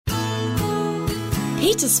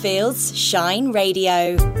Petersfield's Shine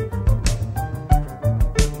Radio.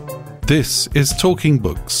 This is Talking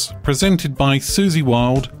Books, presented by Susie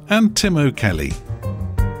Wilde and Tim O'Kelly.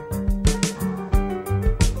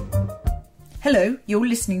 Hello, you're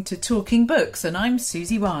listening to Talking Books, and I'm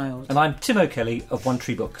Susie Wilde. And I'm Tim O'Kelly of One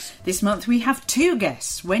Tree Books. This month we have two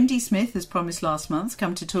guests. Wendy Smith, as promised last month,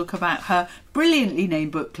 come to talk about her brilliantly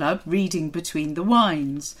named book club, Reading Between the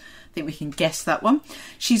Wines. I think we can guess that one.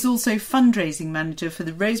 She's also fundraising manager for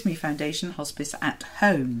the Rosemary Foundation Hospice at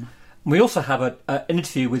Home. We also have an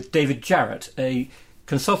interview with David Jarrett, a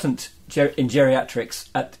consultant in geriatrics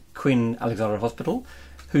at Queen Alexandra Hospital,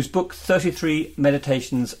 whose book 33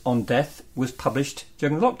 Meditations on Death was published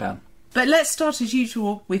during the lockdown. But let's start as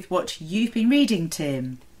usual with what you've been reading,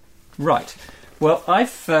 Tim. Right. Well,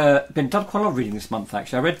 I've been done quite a lot of reading this month,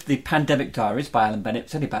 actually. I read The Pandemic Diaries by Alan Bennett.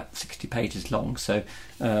 It's only about 60 pages long, so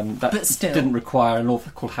that didn't require an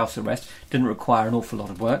awful... called House Arrest. Didn't require an awful lot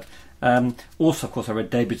of work. Also, of course, I read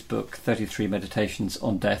David's book, 33 Meditations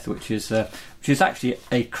on Death, which is actually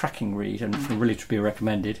a cracking read and really to be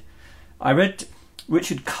recommended. I read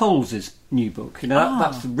Richard Coles' new book.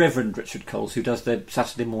 That's the Reverend Richard Coles, who does the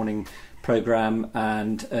Saturday morning programme,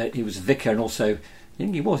 and he was a vicar, and also, I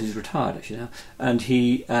think he's retired actually now, and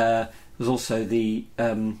he was also the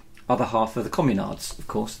other half of the Communards, of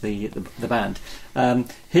course, the band.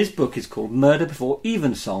 His book is called Murder Before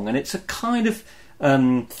Evensong, and it's a kind of...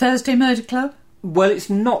 Thursday Murder Club? Well, it's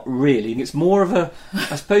not really. It's more of a...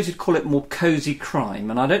 I suppose you'd call it more cosy crime,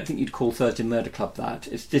 and I don't think you'd call Thursday Murder Club that.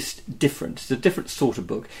 It's just different. It's a different sort of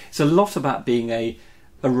book. It's a lot about being a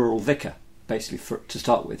rural vicar, basically, to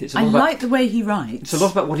start with. I like the way he writes. It's a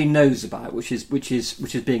lot about what he knows about, which is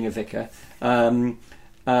being a vicar. And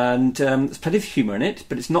there's plenty of humour in it,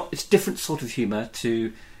 but it's different sort of humour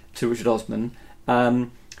to Richard Osman.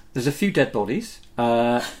 There's a few dead bodies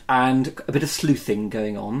and a bit of sleuthing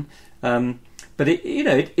going on. But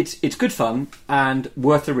it's good fun and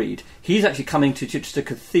worth a read. He's actually coming to Chichester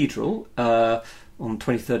Cathedral on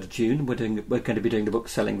 23rd of June. We're going to be doing the book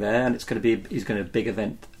selling there, and he's going to be a big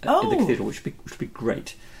event in the cathedral, which would be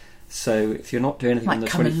great. So if you're not doing anything on the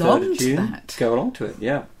 23rd of June, go along to it.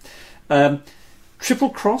 Yeah. Triple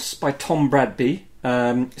Cross by Tom Bradby.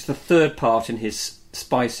 It's the third part in his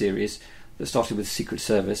spy series that started with Secret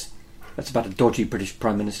Service. That's about a dodgy British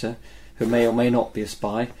Prime Minister who may or may not be a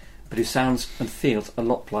spy, but who sounds and feels a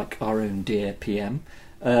lot like our own dear PM.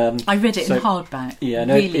 I read it in hardback. Yeah,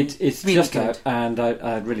 no, really, it's really just good. Out, and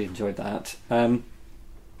I really enjoyed that.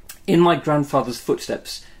 In My Grandfather's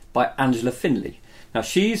Footsteps by Angela Finley. Now,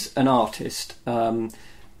 she's an artist, and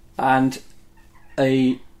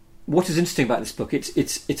what is interesting about this book,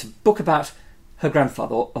 it's a book about her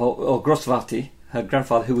grandfather, or Grossvati, her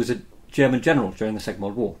grandfather, who was a German general during the Second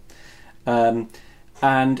World War.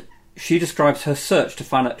 And she describes her search to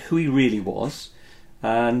find out who he really was,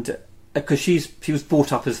 and because she was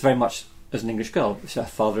brought up as very much as an English girl. Her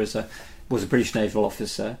father was a British naval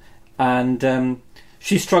officer, and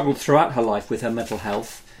she struggled throughout her life with her mental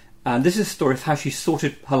health. And this is a story of how she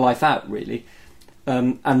sorted her life out, really,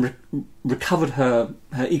 and recovered her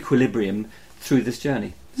equilibrium through this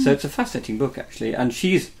journey. So it's a fascinating book, actually, and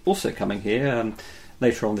she's also coming here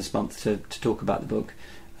later on this month to talk about the book.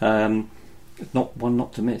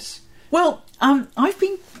 Not to miss. Well, I've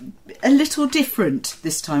been a little different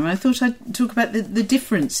this time. I thought I'd talk about the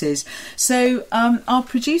differences. So our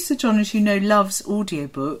producer, John, as you know, loves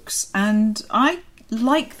audiobooks, and I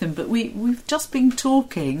like them, but we've just been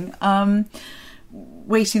talking,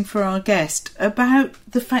 waiting for our guest, about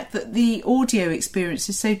the fact that the audio experience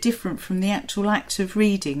is so different from the actual act of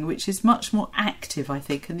reading, which is much more active, I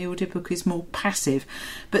think, and the audiobook is more passive.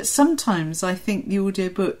 But sometimes I think the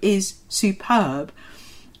audiobook is superb.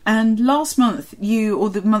 And last month, or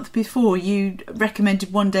the month before, you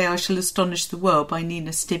recommended One Day I Shall Astonish the World by Nina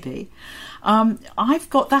Stibbe. I've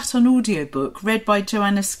got that on audiobook, read by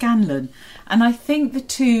Joanna Scanlon, and I think the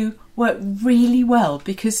two work really well,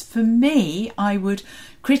 because for me, I would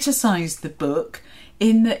criticise the book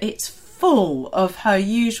in that it's full of her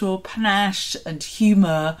usual panache and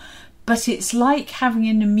humour, but it's like having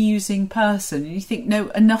an amusing person, and you think, no,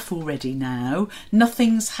 enough already now.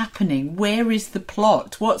 Nothing's happening. Where is the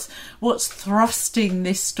plot? What's thrusting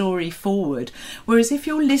this story forward? Whereas if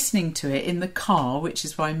you're listening to it in the car, which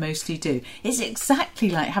is what I mostly do, it's exactly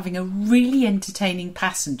like having a really entertaining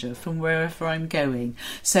passenger from wherever I'm going.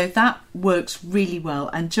 So that works really well,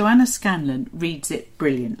 and Joanna Scanlon reads it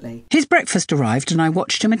brilliantly. His breakfast arrived, and I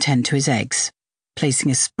watched him attend to his eggs, placing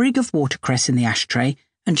a sprig of watercress in the ashtray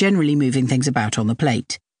and generally moving things about on the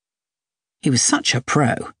plate. He was such a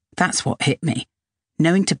pro, that's what hit me,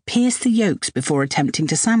 knowing to pierce the yolks before attempting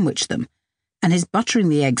to sandwich them, and his buttering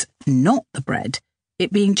the eggs not the bread,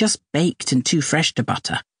 it being just baked and too fresh to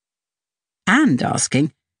butter. And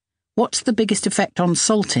asking, what's the biggest effect on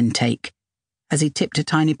salt intake, as he tipped a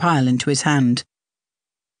tiny pile into his hand.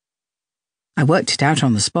 I worked it out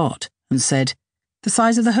on the spot and said, the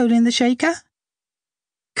size of the hole in the shaker?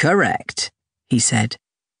 Correct, he said.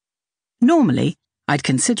 Normally, I'd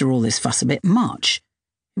consider all this fuss a bit much.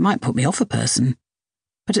 It might put me off a person.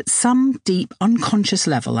 But at some deep, unconscious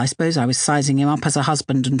level, I suppose I was sizing him up as a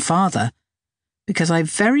husband and father, because I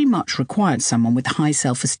very much required someone with high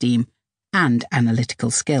self-esteem and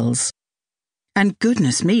analytical skills. And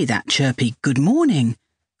goodness me, that chirpy good morning,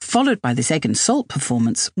 followed by this egg and salt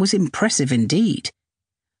performance, was impressive indeed.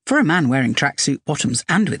 For a man wearing tracksuit bottoms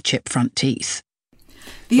and with chipped front teeth.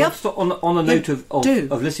 On the note of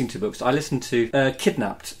listening to books, I listened to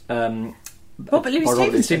Kidnapped. Robert Louis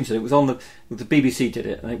Stevenson. It was on the BBC did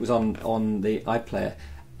it, and it was on the iPlayer,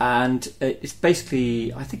 and it's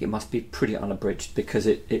basically, I think it must be pretty unabridged because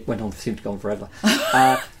it seemed to go on forever,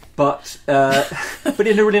 but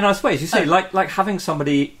in a really nice way, as you say, like having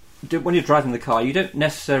somebody when you're driving the car, you don't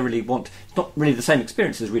necessarily want, it's not really the same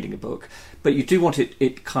experience as reading a book, but you do want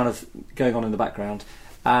it kind of going on in the background.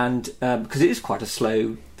 And because it is quite a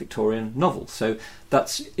slow Victorian novel, so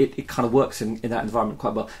that's it kind of works in that environment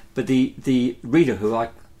quite well. But the reader, who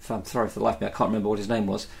I'm sorry for the life of me, I can't remember what his name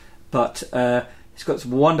was, but he's got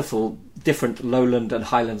some wonderful different Lowland and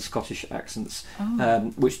Highland Scottish accents,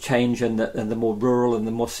 which change, and the more rural and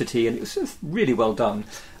the more city, and it was just really well done.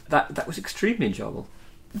 That was extremely enjoyable.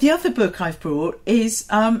 The other book I've brought is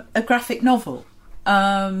a graphic novel.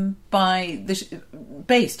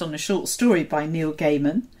 Based on a short story by Neil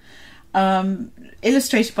Gaiman,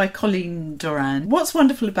 illustrated by Colleen Doran. What's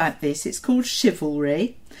wonderful about this, it's called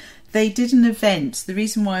Chivalry. They did an event. The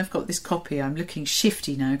reason why I've got this copy, I'm looking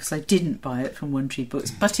shifty now because I didn't buy it from One Tree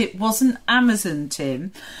Books, but it wasn't Amazon,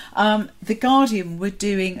 Tim. The Guardian were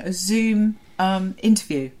doing a Zoom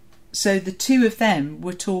interview, so the two of them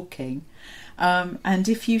were talking. And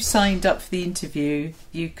if you signed up for the interview,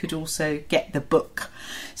 you could also get the book.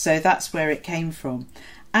 So that's where it came from.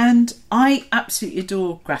 And I absolutely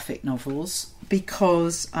adore graphic novels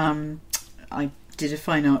because I did a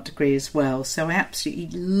fine art degree as well. So I absolutely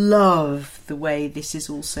love the way this is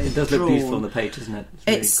also drawn. It does look beautiful on the page, doesn't it?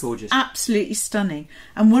 It's really gorgeous. Absolutely stunning.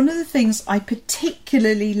 And one of the things I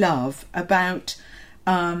particularly love about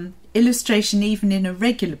illustration, even in a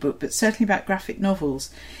regular book, but certainly about graphic novels,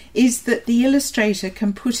 is that the illustrator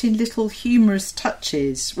can put in little humorous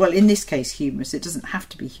touches. Well, in this case, humorous. It doesn't have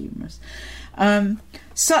to be humorous.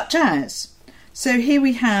 Such as, so here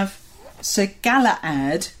we have Sir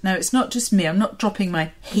Galahad. Now, it's not just me. I'm not dropping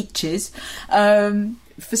my H's.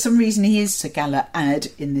 For some reason, he is Sir Galahad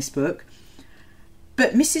in this book.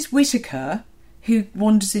 But Mrs. Whittaker, who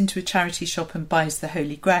wanders into a charity shop and buys the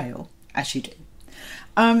Holy Grail, as you do,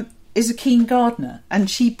 is a keen gardener, and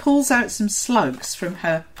she pulls out some slugs from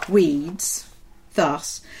her weeds,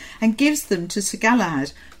 thus, and gives them to Sir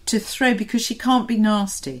Galahad to throw because she can't be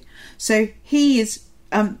nasty. So he is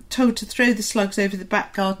told to throw the slugs over the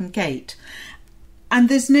back garden gate. And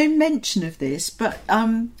there's no mention of this, but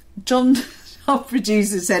John, our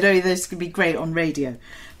producer, said, this could be great on radio.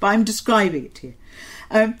 But I'm describing it to you.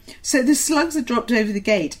 So the slugs are dropped over the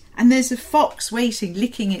gate, and there's a fox waiting,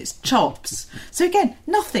 licking its chops. So again,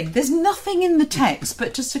 nothing. There's nothing in the text,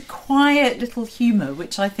 but just a quiet little humour,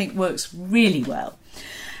 which I think works really well.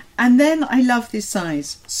 And then I love this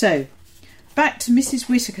size. So back to Mrs.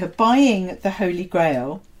 Whittaker buying the Holy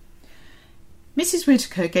Grail. Mrs.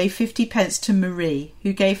 Whittaker gave 50p to Marie,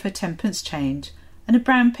 who gave her 10p change and a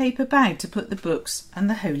brown paper bag to put the books and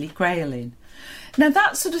the Holy Grail in. Now,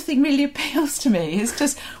 that sort of thing really appeals to me. It's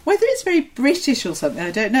just, whether it's very British or something,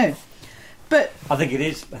 I don't know. But I think it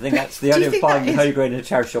is. I think that's the idea of buying the Holy Grail in a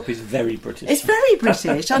charity shop is very British. It's very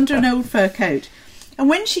British, under an old fur coat. And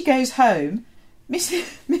when she goes home,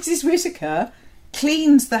 Mrs. Whittaker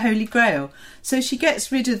cleans the Holy Grail. So she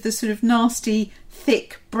gets rid of the sort of nasty,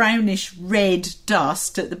 thick, brownish red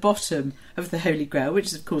dust at the bottom of the Holy Grail, which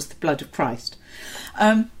is, of course, the blood of Christ.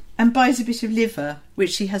 And buys a bit of liver,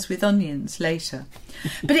 which she has with onions later.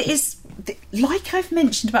 But it is, like I've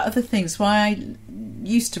mentioned about other things, why I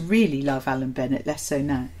used to really love Alan Bennett, less so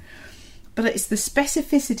now. But it's the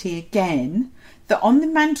specificity again, that on the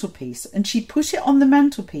mantelpiece, and she put it on the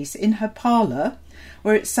mantelpiece in her parlour,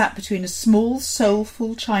 where it sat between a small,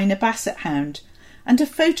 soulful china basset hound and a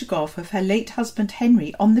photograph of her late husband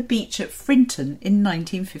Henry on the beach at Frinton in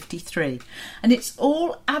 1953. And it's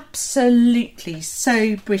all absolutely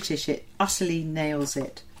so British, it utterly nails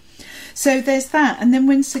it. So there's that. And then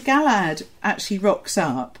when Sir Galahad actually rocks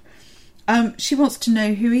up, she wants to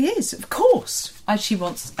know who he is, of course. She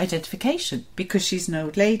wants identification because she's an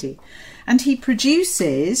old lady. And he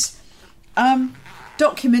produces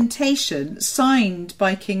documentation signed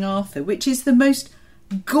by King Arthur, which is the most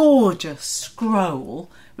gorgeous scroll,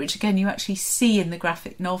 which again you actually see in the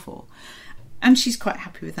graphic novel. And she's quite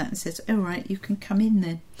happy with that and says, "Oh, right, you can come in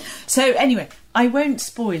then." So anyway, I won't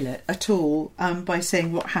spoil it at all by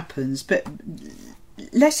saying what happens, but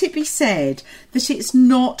let it be said that it's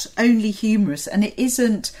not only humorous, and it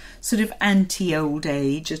isn't sort of anti-old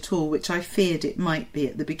age at all, which I feared it might be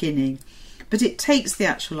at the beginning. But it takes the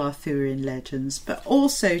actual Arthurian legends, but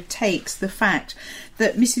also takes the fact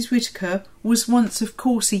that Mrs. Whittaker was once, of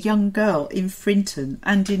course, a young girl in Frinton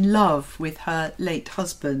and in love with her late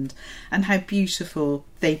husband, and how beautiful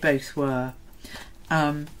they both were.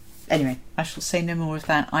 Anyway, I shall say no more of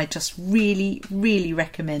that. I just really, really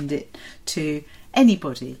recommend it to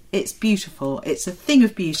anybody. It's beautiful. It's a thing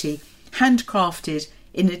of beauty, handcrafted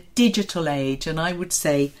in a digital age, and I would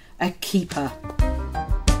say a keeper.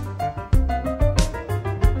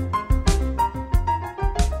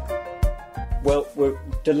 Well, we're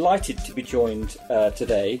delighted to be joined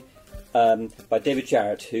today by David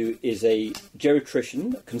Jarrett, who is a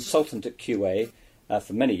geriatrician, consultant at QA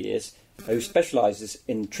for many years, who specialises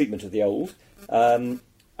in treatment of the old, and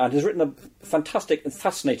has written a fantastic and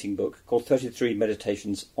fascinating book called 33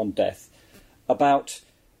 Meditations on Death about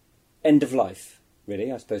end of life.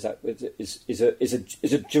 Really, I suppose that is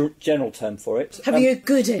a general term for it. Having a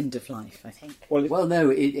good end of life, I think. Well,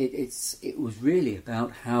 no, it was really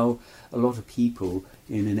about how a lot of people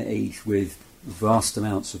in an age with vast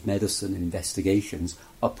amounts of medicine and investigations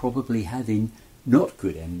are probably having not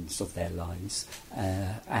good ends of their lives,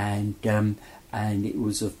 and it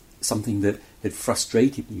was something that had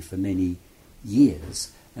frustrated me for many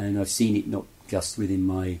years, and I've seen it not just within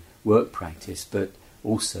my work practice, but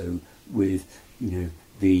also with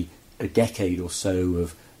a decade or so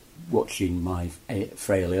of watching my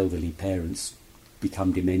frail elderly parents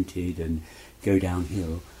become demented and go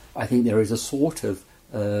downhill. I think there is a sort of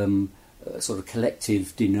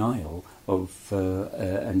collective denial of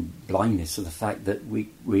and blindness to the fact that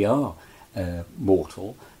we are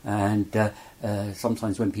mortal, and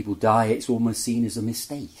sometimes when people die, it's almost seen as a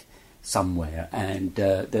mistake somewhere, and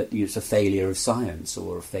that it's a failure of science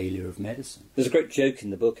or a failure of medicine. There's a great joke in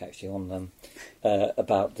the book actually on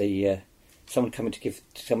about the someone coming to give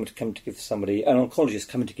somebody, an oncologist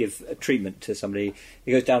coming to give a treatment to somebody.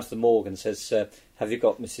 He goes down to the morgue and says, "Have you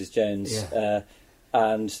got Mrs. Jones?" Yeah.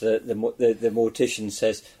 And the mortician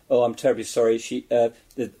says, "Oh, I'm terribly sorry. She's out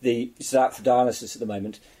for dialysis at the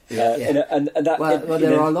moment." There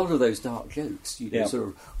are a lot of those dark jokes. Sort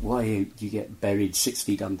of why you get buried 6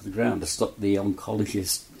 feet under the ground to stop the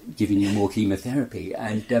oncologist giving you more chemotherapy,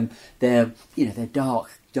 and they're dark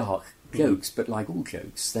jokes. But like all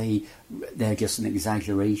jokes, they're just an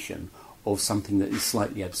exaggeration of something that is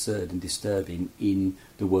slightly absurd and disturbing in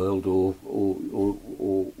the world, or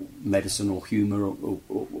medicine, or humour, or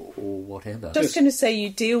whatever. Just going to say, you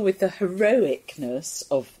deal with the heroicness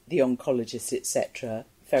of the oncologist, etc.,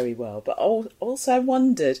 very well. But also I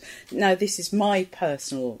wondered, now this is my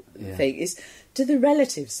personal thing, is do the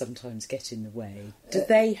relatives sometimes get in the way? Do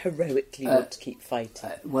they heroically want to keep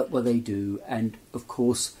fighting? Well, they do. And of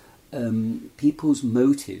course, people's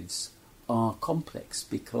motives are complex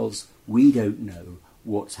because we don't know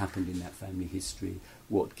what's happened in that family history,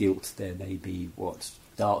 what guilt there may be, what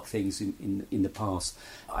dark things in the past.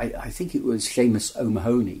 I think it was Seamus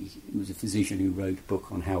O'Mahony, who was a physician who wrote a book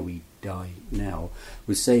on how we die now,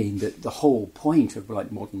 was saying that the whole point of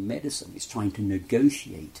modern medicine is trying to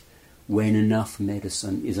negotiate when enough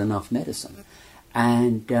medicine is enough medicine.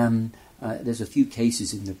 And there's a few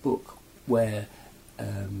cases in the book where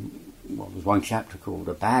there's one chapter called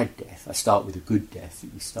A Bad Death. I start with a good death.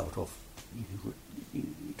 We start off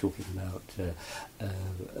talking about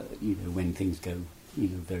when things go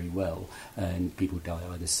very well, and people die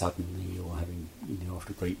either suddenly or having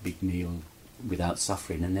after a great big meal without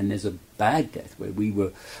suffering. And then there's a bad death where we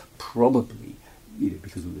were probably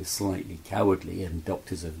because we were slightly cowardly, and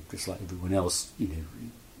doctors are just like everyone else,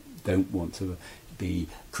 don't want to be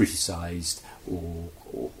criticised or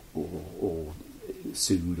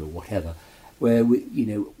sued or whatever, where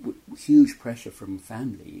huge pressure from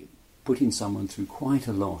family putting someone through quite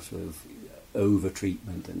a lot of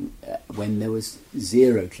over-treatment, and when there was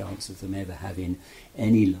zero chance of them ever having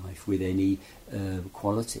any life with any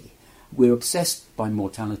quality. We're obsessed by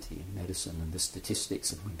mortality in medicine and the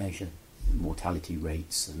statistics, and we measure mortality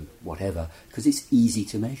rates and whatever because it's easy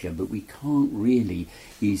to measure, but we can't really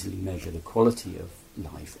easily measure the quality of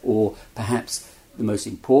life, or perhaps the most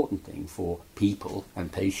important thing for people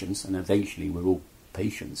and patients, and eventually we're all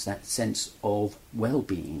patients, that sense of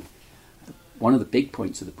well-being. One of the big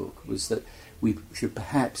points of the book was that we should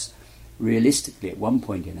perhaps realistically at one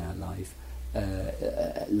point in our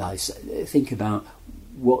lives think about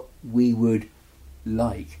what we would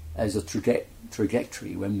like as a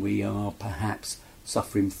trajectory when we are perhaps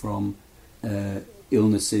suffering from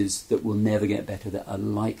illnesses that will never get better, that are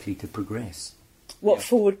likely to progress. What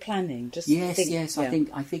forward planning? Yes. I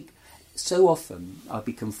think so often I'll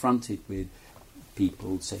be confronted with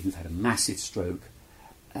people, say, who've had a massive stroke,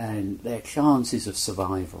 and their chances of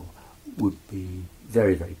survival would be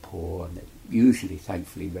very, very poor, and they're usually,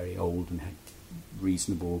 thankfully, very old and had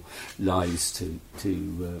reasonable lives to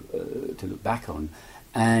look back on.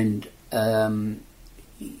 And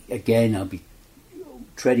again, I'll be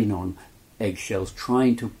treading on eggshells,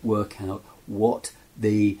 trying to work out what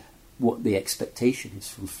the expectation is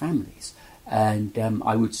from families. And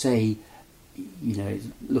I would say,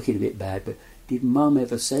 looking a bit bad, but did Mum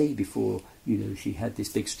ever say before, she had this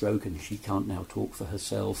big stroke and she can't now talk for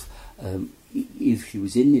herself, if she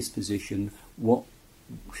was in this position, what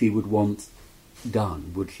she would want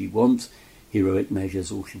done? Would she want heroic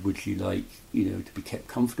measures, or would she like, to be kept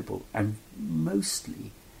comfortable? And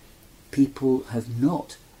mostly people have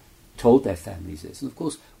not told their families this. And of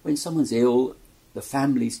course, when someone's ill, the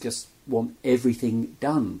families just want everything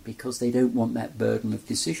done because they don't want that burden of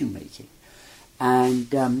decision making.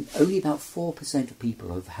 And only about 4% of people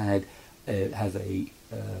have a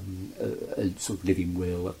sort of living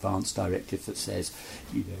will, advance directive that says,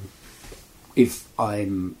 if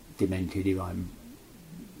I'm demented, if I'm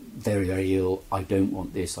very, very ill, I don't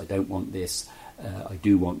want this, I don't want this, I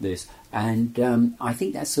do want this. And I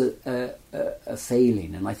think that's a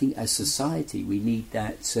failing. And I think as society we need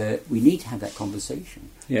that. We need to have that conversation.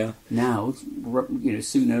 Yeah. Now,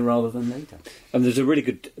 sooner rather than later. And there's a really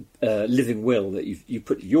good living will that you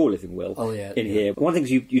put your living will in here. One of the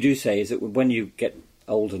things you do say is that when you get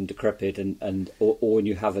old and decrepit, or when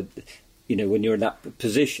you have when you're in that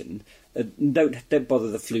position, don't bother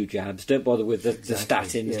the flu jabs, don't bother with the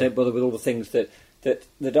statins, don't bother with all the things that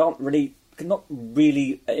aren't really. Not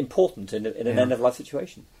really important in an end-of-life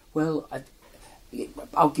situation. Well,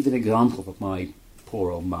 I'll give an example of my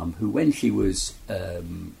poor old mum, who, when she was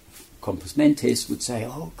compos mentis, would say,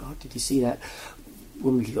 "Oh God, did you see that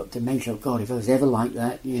woman who got dementia? Oh God, if I was ever like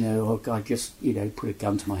that, oh God, just put a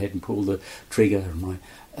gun to my head and pull the trigger."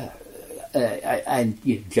 And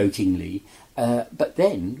jokingly, but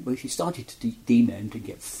then when she started to dement and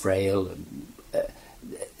get frail and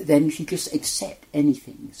then she just accept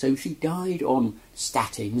anything. So she died on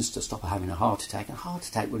statins to stop her having a heart attack. A heart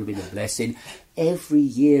attack would have been a blessing. Every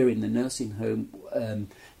year in the nursing home,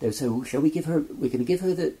 they would say, "Well, shall we give her? We're going to give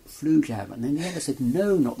her the flu jab." And then the other said,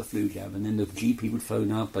 "No, not the flu jab." And then the GP would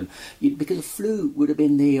phone up, and because the flu would have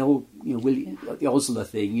been the old, the Osler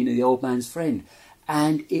thing, the old man's friend,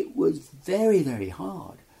 and it was very, very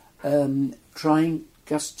hard trying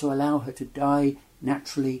just to allow her to die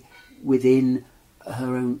naturally within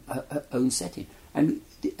her own setting. And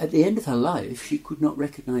at the end of her life, she could not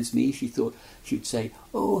recognise me. She thought she'd say,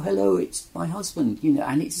 "Oh, hello, it's my husband,"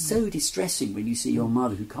 and it's so distressing when you see your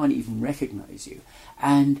mother who can't even recognise you,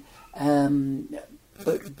 and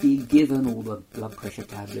but being given all the blood pressure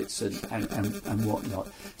tablets and whatnot.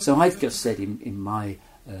 So I've just said in my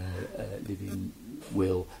living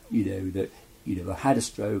will, that if I had a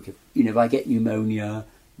stroke, if I get pneumonia,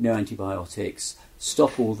 no antibiotics,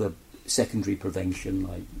 stop all the secondary prevention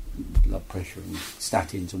like blood pressure and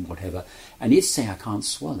statins and whatever, and if, say, I can't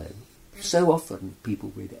swallow, so often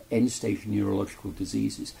people with end-stage neurological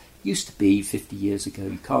diseases used to be 50 years ago,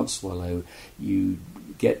 you can't swallow, you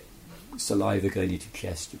get saliva going into your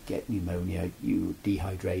chest, you get pneumonia, you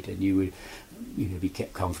dehydrate, and you would be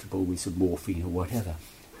kept comfortable with some morphine or whatever.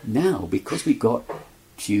 Now, because we've got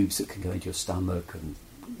tubes that can go into your stomach and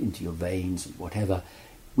into your veins and whatever,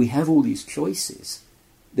 we have all these choices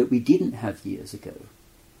that we didn't have years ago.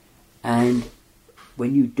 And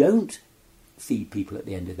when you don't feed people at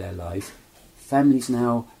the end of their life, families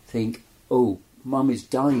now think, "Oh, Mum is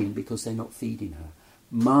dying because they're not feeding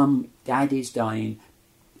her. Dad is dying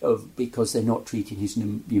because they're not treating his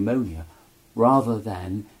pneumonia," rather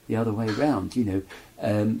than the other way around.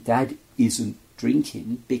 Dad isn't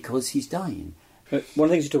drinking because he's dying. One of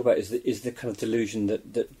the things you talk about is the kind of delusion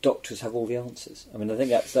that doctors have all the answers. I mean, I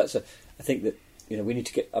think I think that we need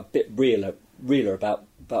to get a bit realer about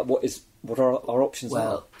what our options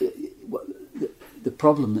are. Well, the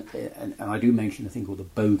problem, and I do mention a thing called the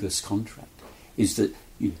bogus contract, is that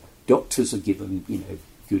doctors are given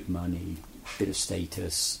good money, bit of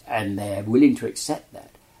status, and they're willing to accept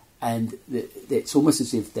that. and it's almost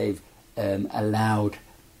as if they've allowed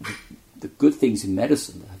the good things in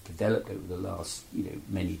medicine that have developed over the last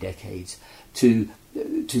many decades to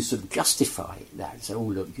sort of justify that. So, oh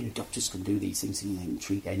look, doctors can do these things and they can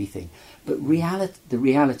treat anything. But the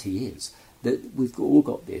reality is that we've all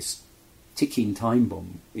got this ticking time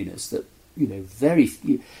bomb in us that very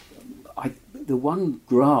few. The one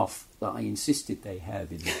graph that I insisted they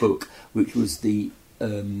have in the book, which was the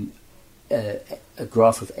a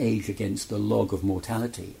graph of age against the log of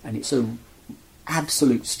mortality, and it's a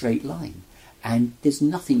absolute straight line, and there's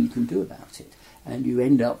nothing you can do about it, and you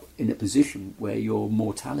end up in a position where your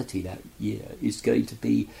mortality that year is going to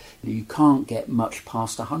be, you can't get much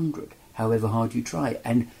past 100 however hard you try.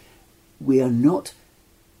 And we are not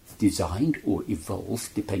designed or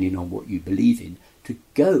evolved, depending on what you believe in, to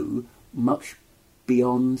go much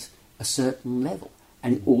beyond a certain level,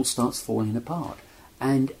 and it all starts falling apart.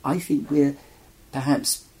 And I think we're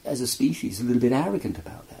perhaps as a species a little bit arrogant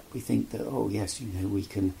about that. We think that, oh yes, we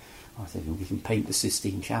can paint the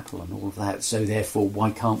Sistine Chapel and all of that, so therefore why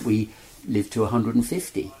can't we live to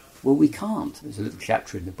 150? Well, we can't. There's a little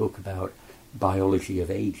chapter in the book about biology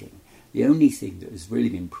of aging. The only thing that has really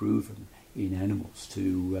been proven in animals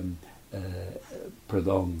to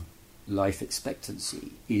prolong life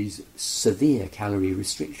expectancy is severe calorie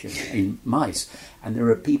restriction in mice. And there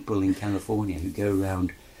are people in California who go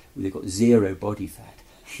around, they've got zero body fat,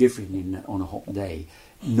 shivering on a hot day,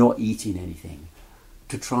 not eating anything,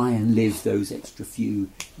 to try and live those extra few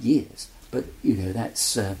years. But,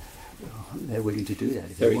 that's... they're willing to do that.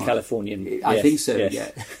 Very Californian. I think so,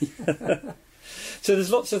 yes. Yeah. So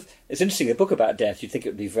there's lots of... It's interesting, a book about death, you'd think it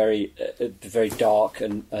would be very dark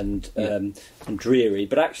and dreary,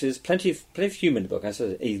 but actually there's plenty of humour in the book,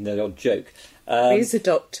 even the odd joke. He's a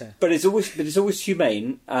doctor. But it's always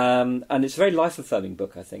humane, and it's a very life-affirming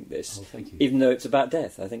book, I think, this. Oh, thank you. Even though it's about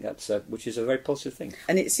death, I think that's which is a very positive thing.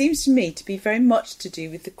 And it seems to me to be very much to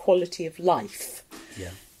do with the quality of life.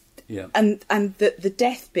 Yeah. Yeah. And the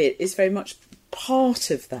death bit is very much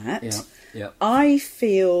part of that. Yeah. Yeah. I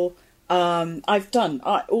feel...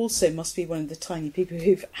 I also must be one of the tiny people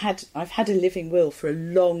I've had a living will for a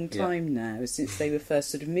long time now, since they were first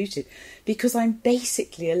sort of mooted, because I'm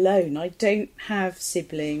basically alone. I don't have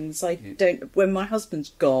siblings. When my husband's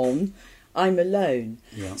gone, I'm alone.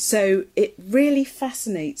 Yeah. So it really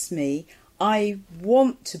fascinates me. I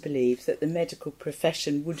want to believe that the medical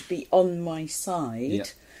profession would be on my side,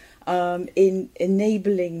 in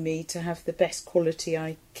enabling me to have the best quality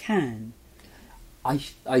I can.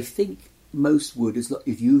 I think most would,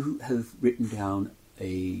 if you have written down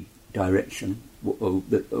a direction, or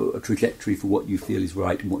a trajectory for what you feel is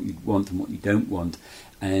right and what you want and what you don't want,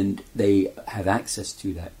 and they have access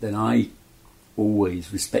to that, then I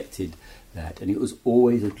always respected that. And it was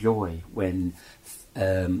always a joy when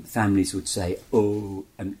families would say, oh,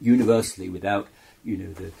 and universally, without,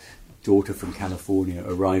 the daughter from California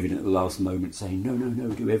arriving at the last moment saying, no,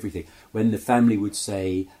 do everything. When the family would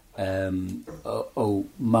say,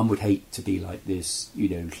 Mum would hate to be like this,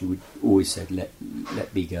 she would always say,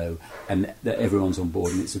 let me go, and that everyone's on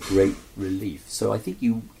board, and it's a great relief. So I think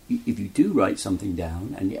if you do write something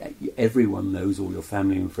down, and everyone knows, all your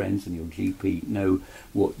family and friends and your GP know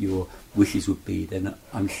what your wishes would be, then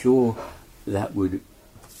I'm sure that would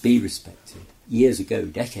be respected. Years ago,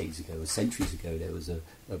 decades ago, centuries ago, there was a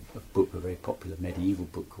book, a very popular medieval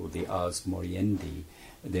book called the Ars Moriendi,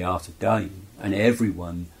 The Art of Dying, and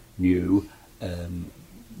everyone knew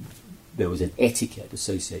there was an etiquette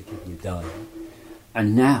associated with dying.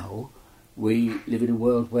 And now we live in a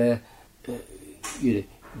world where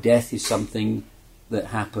death is something that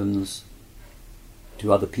happens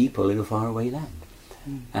to other people in a faraway land,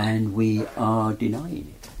 and we are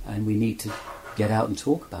denying it, and we need to get out and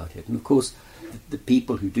talk about it. And of course, the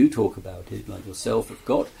people who do talk about it, like yourself,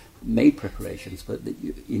 have made preparations, but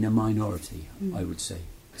in a minority, I would say.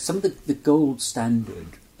 Some of the gold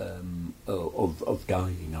standard of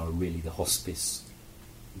dying are really the hospice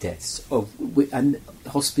deaths. And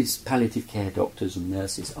hospice palliative care doctors and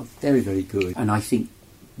nurses are very, very good. And I think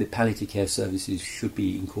the palliative care services should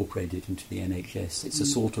be incorporated into the NHS. It's a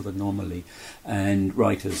sort of anomaly. And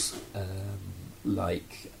writers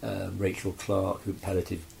like Rachel Clark, who's a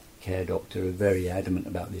palliative care doctor, are very adamant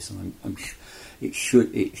about this, and it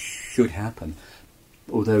should happen.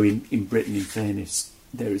 Although in Britain, in fairness,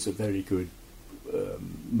 there is a very good,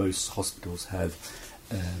 most hospitals have,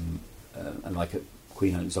 and like at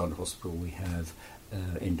Queen Alexandra Hospital, we have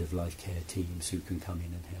end-of-life care teams who can come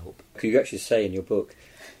in and help. You actually say in your book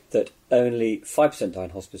that only 5% die in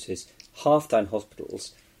hospices, half die in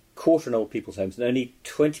hospitals, quarter in old people's homes, and only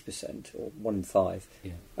 20%, or 1 in 5,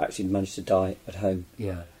 actually manage to die at home.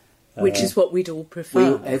 Yeah. Which is what we'd all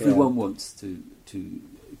prefer. Everyone wants to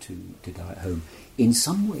die at home. In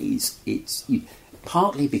some ways, it's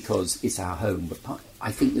partly because it's our home, but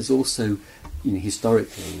I think there's also,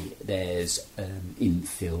 historically, there's in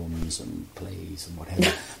films and plays and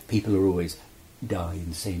whatever, people are always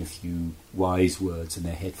dying, saying a few wise words, and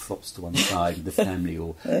their head flops to one side, and the family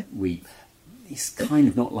will weep. It's kind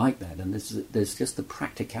of not like that, and there's just the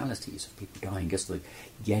practicalities of people dying, just like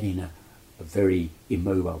getting a very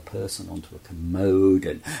immobile person onto a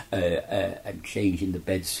commode and changing the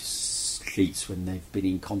bed sheets when they've been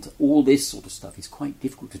in contact. All this sort of stuff is quite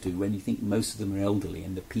difficult to do when you think most of them are elderly,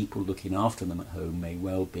 and the people looking after them at home may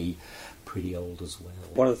well be pretty old as well.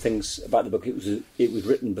 One of the things about the book, it was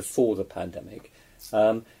written before the pandemic.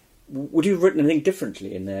 Would you have written anything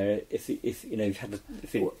differently in there if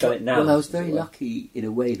you'd done it now? Well, I was very lucky in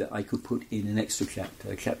a way that I could put in an extra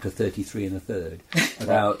chapter 33 and a third,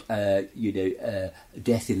 about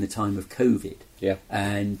death in the time of COVID. Yeah,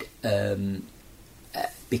 and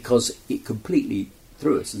because it completely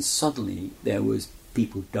threw us, and suddenly there was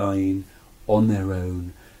people dying on their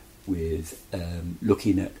own, with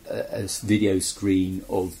looking at a video screen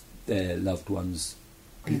of their loved ones.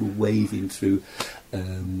 People waving through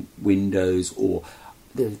windows, or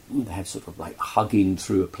they have sort of like hugging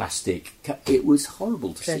through a plastic. It was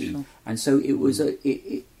horrible to see, and so it was.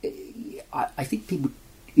 I think people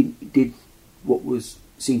did what was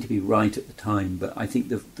seemed to be right at the time, but I think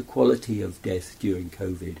the quality of death during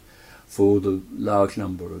COVID, for the large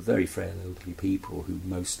number of very frail elderly people who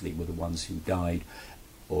mostly were the ones who died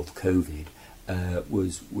of COVID,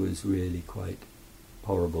 was really quite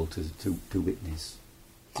horrible to witness.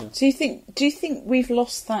 Do you think we've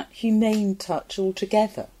lost that humane touch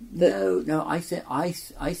altogether? No. I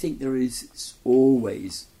think there is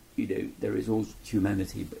always, there is all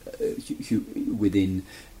humanity within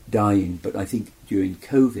dying. But I think during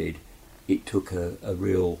COVID, it took a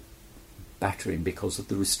real battering because of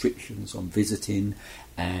the restrictions on visiting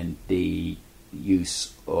and the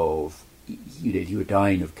use of. If you were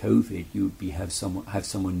dying of COVID, you would have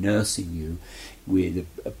someone nursing you with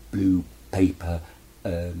a blue paper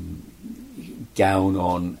gown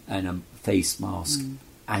on and a face mask,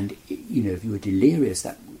 and if you were delirious,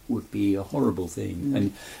 that would be a horrible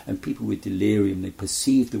thing. And people with delirium, they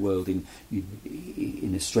perceive the world in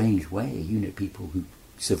a strange way. People who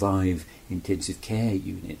survive intensive care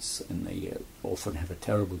units, and they often have a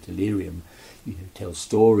terrible delirium, tell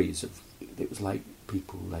stories of it was like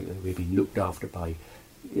people like they were being looked after by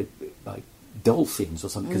dolphins or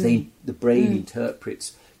something, because the brain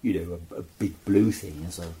interprets a big blue thing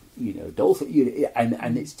as a dolphin,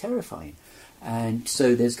 and it's terrifying. And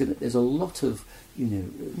so there's a lot of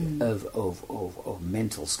of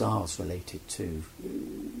mental scars related to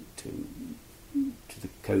the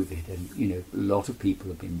COVID, and a lot of people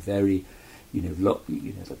have been very not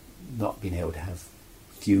been able to have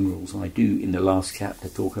funerals. And I do in the last chapter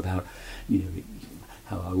talk about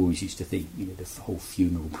how I always used to think the whole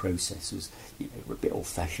funeral process was a bit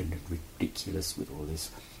old-fashioned and ridiculous, with all this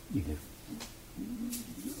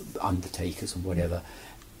undertakers and whatever,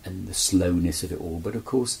 and the slowness of it all. But of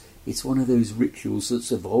course, it's one of those rituals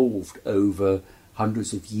that's evolved over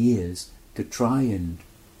hundreds of years to try and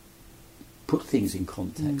put things in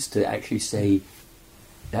context, to actually say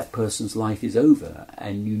that person's life is over,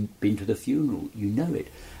 and you've been to the funeral, you know it.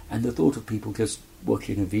 And the thought of people just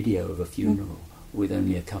watching a video of a funeral with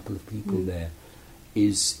only a couple of people there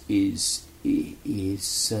is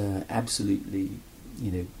absolutely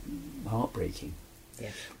heartbraking. Yeah.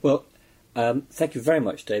 Well, thank you very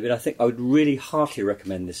much, David. I think I would really heartily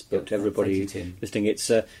recommend this book to everybody listening. It's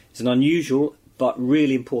an unusual but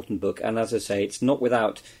really important book, and as I say, it's not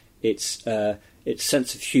without its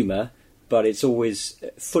sense of humour, but it's always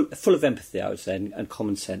full of empathy, I would say, and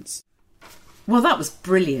common sense. Well, that was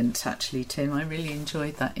brilliant, actually, Tim. I really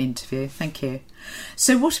enjoyed that interview. Thank you.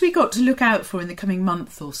 So what have we got to look out for in the coming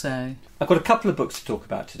month or so? I've got a couple of books to talk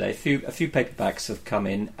about today. A few paperbacks have come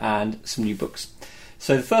in, and some new books.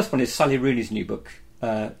 So the first one is Sally Rooney's new book,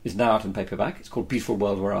 is now out on paperback. It's called Beautiful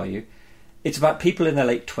World, Where Are You? It's about people in their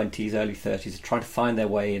late 20s, early 30s, trying to find their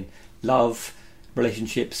way in love,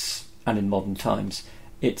 relationships, and in modern times.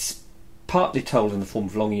 It's partly told in the form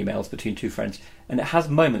of long emails between two friends, and it has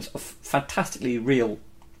moments of fantastically real,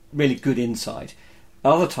 really good insight.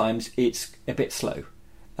 Other times it's a bit slow.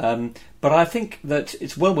 But I think that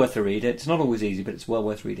it's well worth a read. It's not always easy, but it's well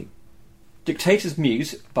worth reading. Dictator's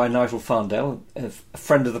Muse by Nigel Farndale, a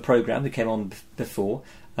friend of the programme who came on before,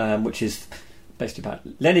 which is basically about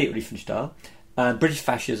Leni Riefenstahl, British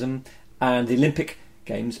fascism, and the Olympic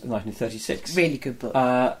Games of 1936. Really good book.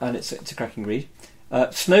 And it's a cracking read.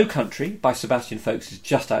 Snow Country by Sebastian Faulks is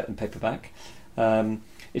just out in paperback.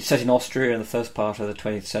 It's set in Austria in the first part of the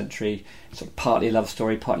 20th century. It's sort of partly a love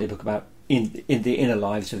story, partly a book about in the inner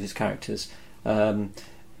lives of his characters, and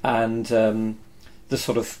the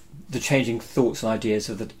sort of the changing thoughts and ideas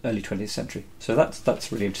of the early 20th century. So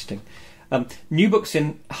that's really interesting. New books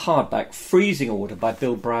in hardback, Freezing Order by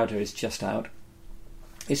Bill Browder is just out.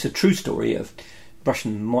 It's a true story of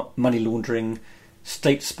Russian money laundering,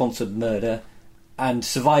 state-sponsored murder, and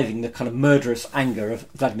surviving the kind of murderous anger of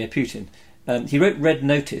Vladimir Putin. He wrote Red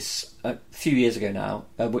Notice a few years ago now,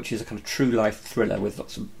 which is a kind of true life thriller with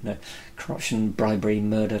lots of corruption, bribery,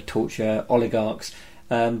 murder, torture, oligarchs,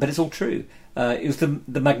 but it's all true. It was the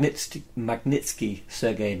Magnitsky,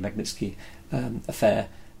 Sergei Magnitsky affair,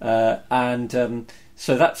 and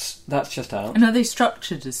so that's just out. And are they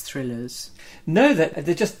structured as thrillers? No,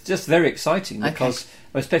 they're just very exciting because,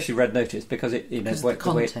 especially Red Notice, because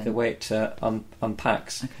the way it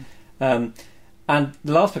unpacks. Okay. And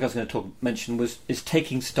the last book I was going to mention is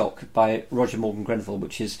Taking Stock by Roger Morgan Grenville,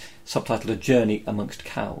 which is subtitled A Journey Amongst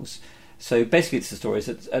Cows. So basically it's the story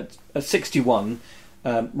at 61,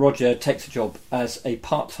 Roger takes a job as a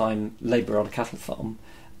part-time labourer on a cattle farm,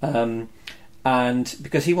 and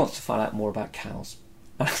because he wants to find out more about cows.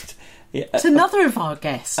 It's another of our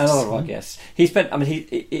guests. He spent,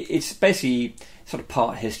 it's basically sort of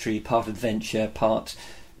part history, part adventure, part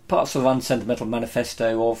sort of unsentimental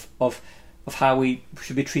manifesto of how we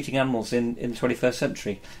should be treating animals in the 21st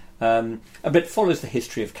century. But it follows the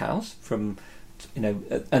history of cows from, and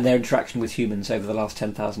their interaction with humans over the last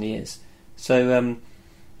 10,000 years. So,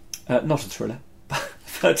 not a thriller,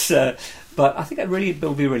 but I think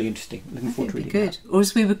it'll be really interesting. Looking forward to reading good. that. Or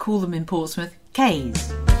as we would call them in Portsmouth,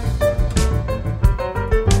 K's.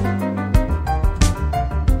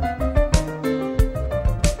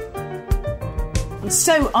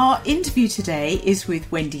 So our interview today is with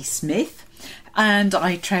Wendy Smith, and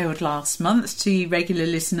I trailed last month to you regular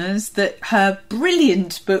listeners that her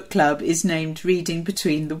brilliant book club is named Reading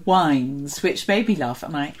Between the Wines, which made me laugh,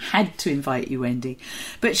 and I had to invite you, Wendy.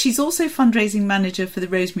 But she's also fundraising manager for the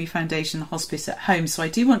Rosemary Foundation Hospice at Home, so I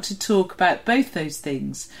do want to talk about both those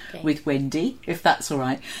things with Wendy, if that's all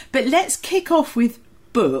right. But let's kick off with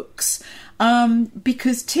books.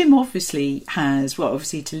 Because Tim obviously has,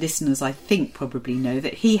 obviously to listeners I think probably know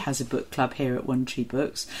that he has a book club here at One Tree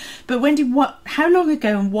Books. But Wendy, how long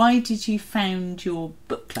ago and why did you found your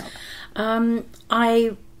book club?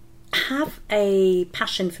 I have a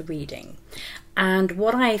passion for reading. And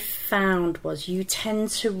what I found was you tend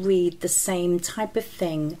to read the same type of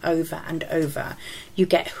thing over and over. You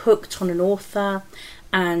get hooked on an author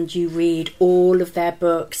and you read all of their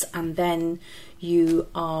books, and then you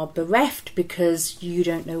are bereft because you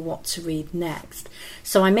don't know what to read next.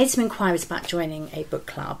 So I made some inquiries about joining a book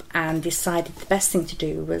club and decided the best thing to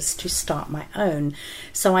do was to start my own.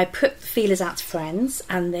 So I put feelers out to friends,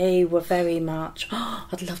 and they were very much,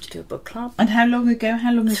 I'd love to do a book club. And how long ago?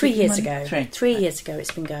 3 years ago. Three years ago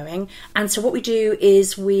it's been going. And so what we do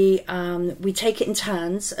is we take it in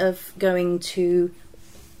turns of going to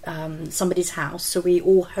somebody's house. So we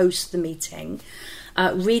all host the meeting.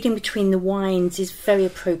 Reading Between the Wines is very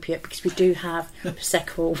appropriate because we do have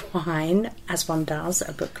Prosecco wine, as one does at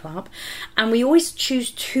a book club, and we always choose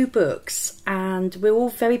 2 books, and we're all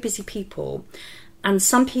very busy people, and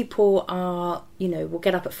some people are, will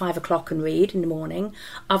get up at 5 o'clock and read in the morning,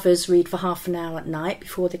 others read for half an hour at night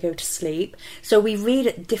before they go to sleep, so we read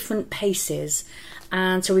at different paces.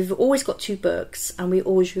 And so we've always got 2 books, and we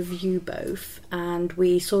always review both, and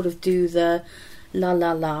we sort of do the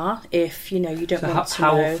la if you don't want to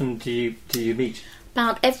how know. Often do you meet?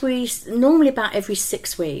 Normally about every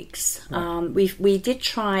 6 weeks. Right. We did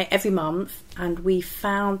try every month, and we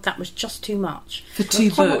found that was just too much for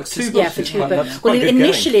 2 books. Yeah, for 2 books. Well,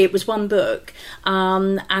 initially it was 1 book,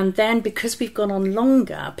 and then because we've gone on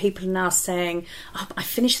longer, people are now saying, I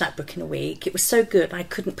finished that book in a week, it was so good I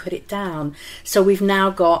couldn't put it down, so we've now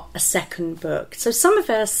got a second book. So some of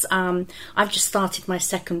us, I've just started my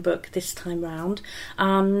second book this time round,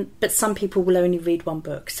 but some people will only read 1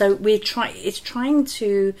 book, so it's trying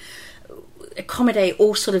to accommodate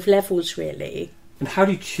all sort of levels, really. And how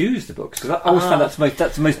do you choose the books? Because I always found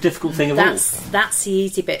that's the most difficult thing of all. That's the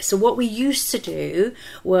easy bit. So what we used to do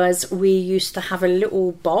was we used to have a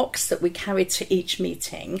little box that we carried to each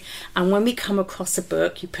meeting, and when we come across a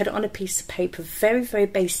book, you put it on a piece of paper, very, very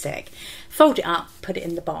basic, fold it up, put it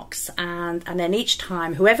in the box, and then each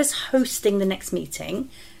time, whoever's hosting the next meeting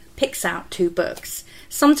picks out 2 books.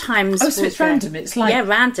 Sometimes... so it's random, it's like... Yeah,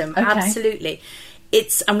 random, okay. Absolutely.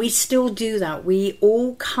 and we still do that. We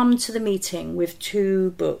all come to the meeting with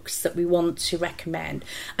 2 books that we want to recommend,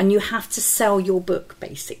 and you have to sell your book,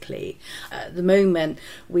 basically. At the moment,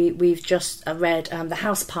 we've just read The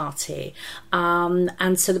House Party,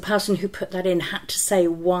 and so the person who put that in had to say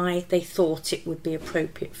why they thought it would be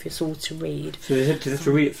appropriate for us all to read. So they have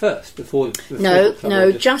to read it first before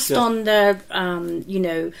No, just on the,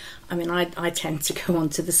 I mean, I tend to go on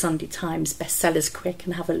to the Sunday Times bestsellers quick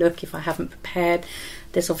and have a look if I haven't prepared.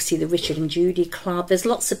 There's obviously the Richard and Judy Club. There's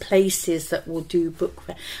lots of places that will do book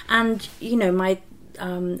fair. And,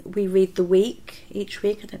 we read The Week each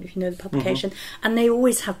week. I don't know if you know the publication. And they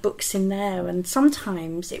always have books in there. And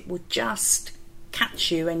sometimes it will just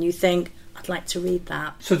catch you and you think, I'd like to read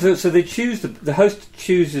that. So they choose, the host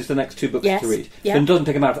chooses the next 2 books to read. Yeah. So it doesn't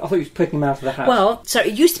take them out. I thought you were picking them out of the hat. Well, so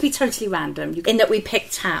it used to be totally random in that we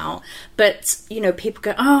picked out, but, people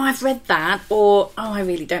go, oh, I've read that, or, oh, I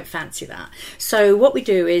really don't fancy that. So what we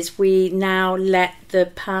do is we now let the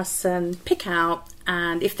person pick out,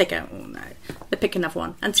 and if they go, oh, no, they pick another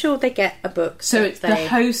one until they get a book. So it's the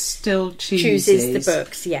host still chooses the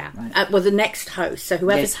books, yeah. Right. The next host. So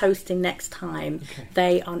whoever's hosting next time,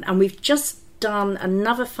 they are. And we've just done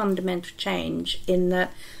another fundamental change in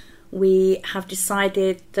that we have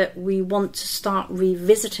decided that we want to start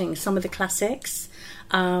revisiting some of the classics.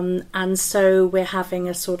 And so we're having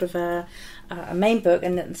a sort of a main book,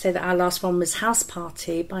 and say that our last one was House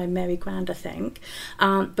Party by Mary Grand, I think.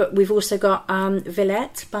 But we've also got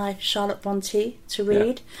Villette by Charlotte Bronte to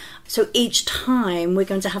read. Yeah. So each time we're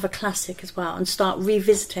going to have a classic as well and start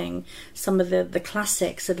revisiting some of the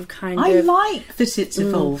classics that have kind of... I like that it's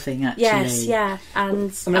evolving, actually. Yes, yeah.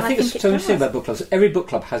 And I think it's so interesting about book clubs. Every book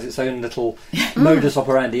club has its own little modus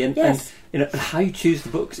operandi, and how you choose the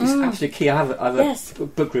books is absolutely key. I have a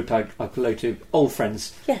book group I belong to, old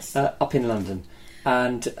friends, up in London,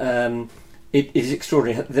 and it is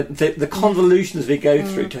extraordinary the convolutions we go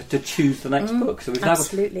through to choose the next book. So we've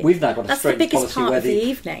now got a strange policy where the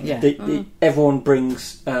evening. Everyone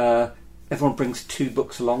brings 2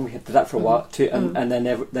 books along. We had that for a while, and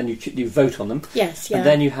then you vote on them. Yes, yeah. And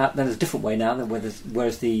then then there's a different way now,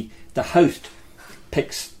 whereas the host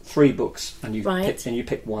picks 3 books and you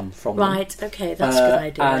pick one from them. Right, okay, that's a good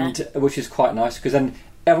idea. And which is quite nice because then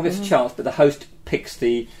everyone gets a chance, but the host picks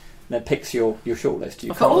your shortlist.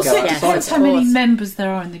 But also it depends how many members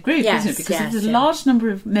there are in the group, isn't it? Because if there's a large number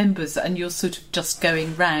of members and you're sort of just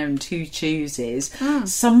going round who chooses,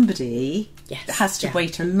 somebody has to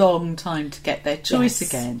wait a long time to get their choice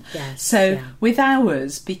again. With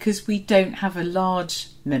ours, because we don't have a large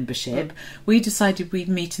membership, we decided we'd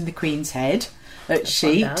meet in the Queen's Head at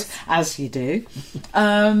Sheet, as you do,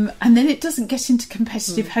 and then it doesn't get into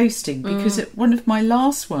competitive hosting because at one of my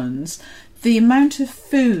last ones the amount of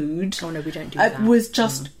food we don't do that. Was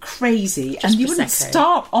just crazy, and you wouldn't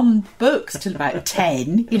start on books till about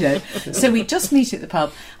 10, so we just meet at the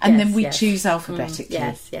pub and then we choose alphabetically.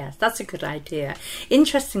 Yes, that's a good idea.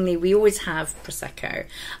 Interestingly, we always have Prosecco,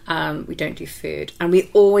 we don't do food, and we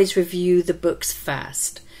always review the books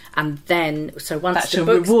first. And then, so once that's the your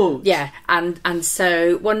books, reward. and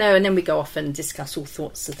so, and then we go off and discuss all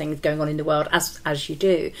sorts of things going on in the world, as you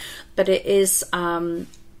do. But it is,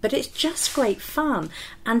 but it's just great fun.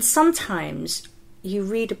 And sometimes you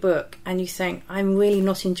read a book and you think, I'm really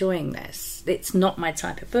not enjoying this. It's not my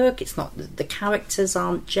type of book. It's not, the characters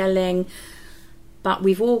aren't gelling. But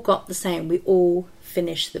we've all got the same. We all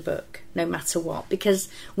finish the book, no matter what, because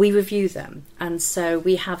we review them. And so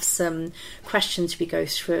we have some questions we go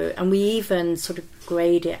through, and we even sort of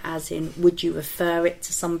grade it as in, would you refer it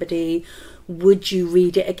to somebody? Would you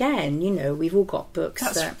read it again? We've all got books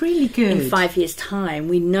that really good. In 5 years' time,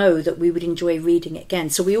 we know that we would enjoy reading it again.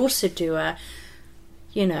 So we also do a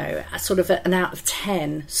sort of an out of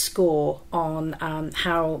 10 score on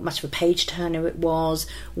how much of a page turner it was,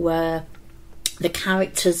 were the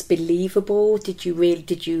characters believable? Did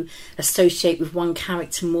you associate with one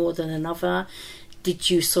character more than another?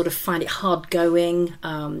 Did you sort of find it hard going?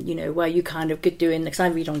 Were you kind of good doing, because I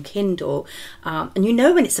read on Kindle, and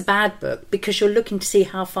when it's a bad book because you're looking to see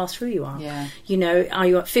how far through you are. Yeah. Are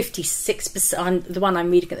you at 56%? The one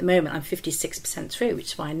I'm reading at the moment, I'm 56% through, which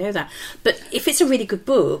is why I know that. But if it's a really good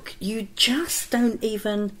book, you just don't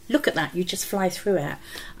even look at that. You just fly through it.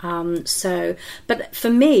 But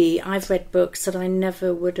for me, I've read books that I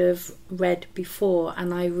never would have read before,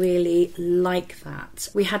 and I really like that.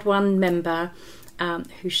 We had one member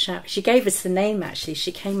she gave us the name, actually.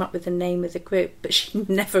 She came up with the name of the group, but she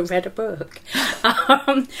never read a book.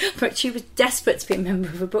 But she was desperate to be a member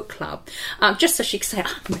of a book club, just so she could say,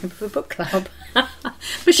 I'm a member of a book club. But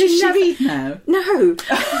Does she read now? No.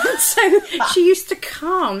 So she used to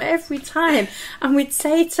come every time, and we'd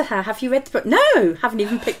say to her, have you read the book? No, haven't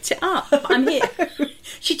even picked it up. I'm here.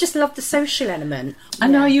 She just loved the social element.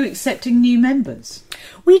 And are you accepting new members?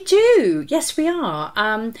 We do. Yes, we are.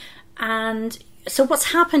 And so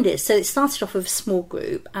what's happened is, so it started off with a small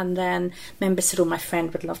group, and then members said, my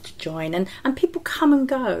friend would love to join, and people come and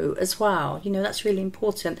go as well. That's really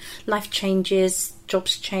important. Life changes,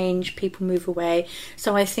 jobs change, people move away.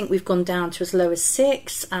 So I think we've gone down to as low as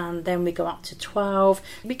 6, and then we go up to 12.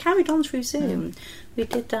 We carried on through Zoom. We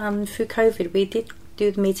did, through COVID, we did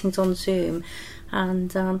do the meetings on Zoom.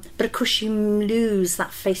 And but of course you lose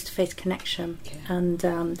that face-to-face connection,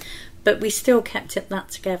 and but we still kept that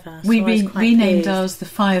together. So we renamed ours the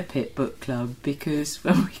Fire Pit Book Club, because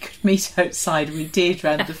when we could meet outside, we did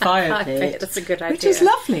round the fire pit. That's a good idea. Which is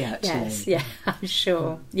lovely, actually. Yes, yeah, I'm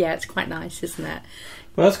sure. Yeah, it's quite nice, isn't it?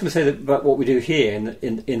 Well, I was going to say that about what we do here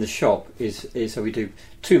in the shop is so we do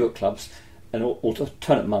 2 book clubs and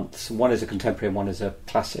alternate months. One is a contemporary and one is a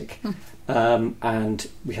classic. And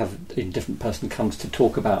we have a different person comes to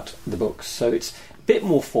talk about the books, so it's a bit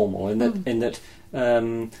more formal in that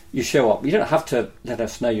you show up. You don't have to let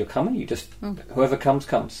us know you're coming. You just whoever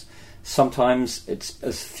comes. Sometimes it's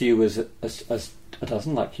as few as a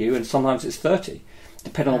dozen, like you, and sometimes it's 30,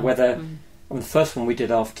 depending on whether. I mean, the first one we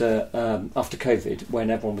did after COVID, when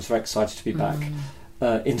everyone was very excited to be back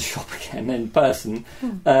in the shop again in person.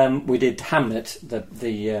 We did Hamlet,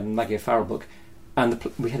 the Maggie O'Farrell book. And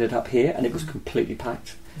we headed up here, and it was completely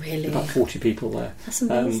packed. Really? About 40 people there. That's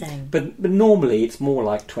amazing. But normally it's more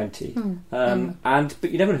like 20. But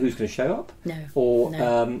you never know who's going to show up.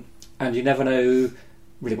 No. And you never know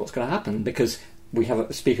really what's going to happen, because we have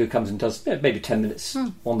a speaker who comes and does maybe 10 minutes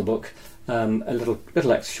on the book, a little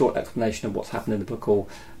short explanation of what's happened in the book,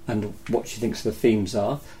 and what she thinks the themes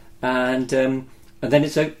are, and then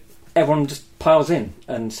it's everyone just piles in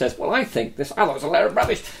and says, well, I think this, I thought it was a load of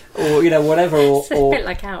rubbish, or whatever, or it's a bit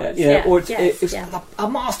like ours, or it's a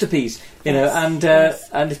masterpiece, and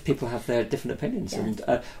if people have their different opinions, and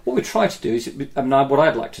what we try to do is, what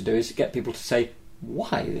I'd like to do is get people to say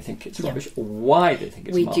why they think it's rubbish, or why they think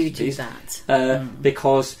it's a masterpiece. We do that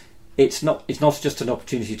because it's not just an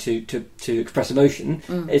opportunity to express emotion.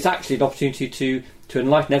 It's actually an opportunity to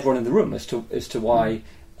enlighten everyone in the room as to why.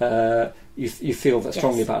 You feel that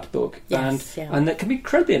strongly about a book, and that can be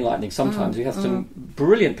incredibly enlightening. Sometimes we have some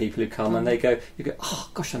brilliant people who come and you go, oh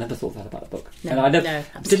gosh, I never thought that about a book, and I never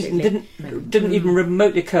didn't even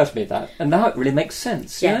remotely occur to me that, and now it really makes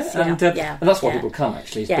sense. And that's why people come,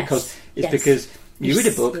 actually, because you read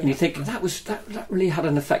a book and you think that really had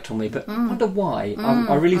an effect on me, but I wonder why.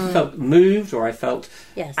 I really felt moved, or I felt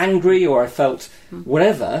angry, or I felt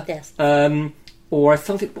whatever. Or I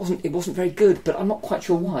felt it wasn't very good, but I'm not quite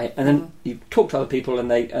sure why. And then you talk to other people,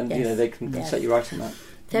 and they can set you right on that.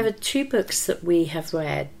 There are 2 books that we have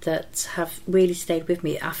read that have really stayed with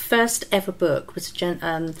me. Our first ever book was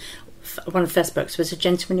one of the first books was A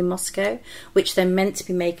Gentleman in Moscow, which they're meant to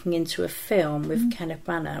be making into a film with Kenneth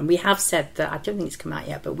Branagh. And we have said that, I don't think it's come out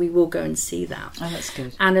yet, but we will go and see that. Oh, that's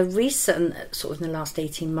good. And a recent, sort of in the last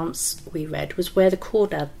 18 months, we read was Where the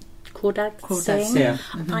Crawdads Sing. Yeah.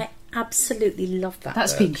 I absolutely love that.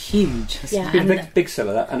 That's book. Been huge. Yeah, it's been a big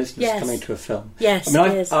seller, that, and it's just coming to a film. Yes, I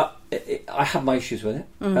mean, I had my issues with it.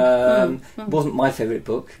 It wasn't my favourite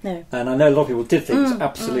book, no. And I know a lot of people did think it was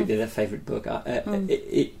absolutely their favourite book.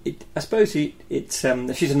 I suppose it's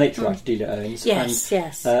she's a nature writer, Delia Owens.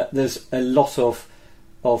 Yes, and, there's a lot of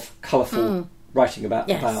colourful writing about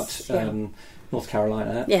North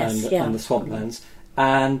Carolina and the swamplands.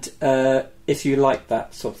 And if you like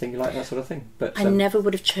that sort of thing, you like that sort of thing. But I never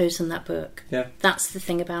would have chosen that book. Yeah, that's the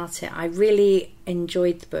thing about it. I really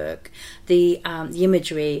enjoyed the book. The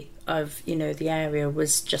imagery of the area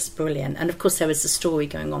was just brilliant, and of course there was the story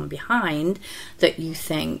going on behind that you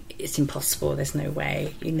think it's impossible. There's no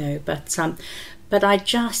way, But I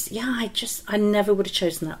never would have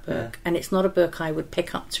chosen that book. And it's not a book I would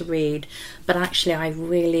pick up to read, but actually I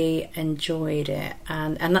really enjoyed it,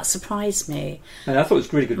 and that surprised me. And I thought it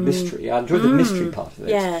was really good mystery. I enjoyed the mystery part of it.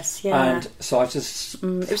 Yes, yeah. And so I just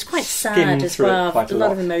it was quite sad as well. Quite a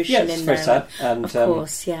lot of emotion in there. Very sad. And, of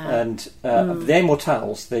course, And The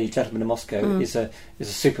Immortales, The Gentleman in Moscow, is a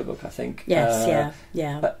super book, I think. Yes,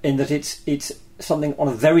 in that it's something on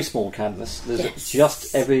a very small canvas. There's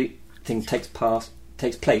just everything takes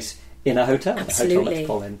place in a hotel, Absolutely. a hotel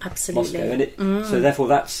Metropole in Absolutely. Moscow, and so therefore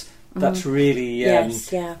that's That's really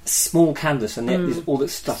small canvas, and there's all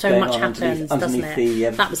this stuff so going much on happens, underneath doesn't it? the.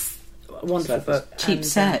 That was a wonderful book. Cheap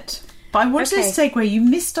set. But I wanted to segue. You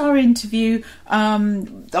missed our interview,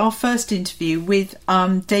 our first interview with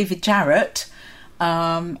David Jarrett,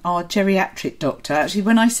 our geriatric doctor. Actually,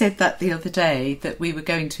 when I said that the other day, that we were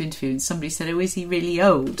going to interview, and somebody said, "Oh, is he really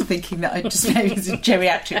old?" Thinking that I just know he's a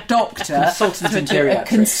geriatric doctor. Consultant in geriatrics. A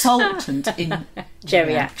consultant in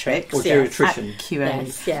geriatrics. Or geriatrician. At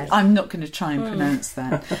QA. Yes. I'm not going to try and pronounce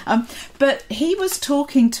that. But he was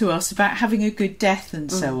talking to us about having a good death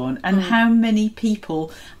and so on, and how many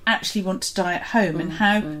people actually want to die at home, and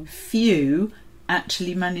how few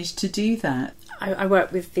actually manage to do that. I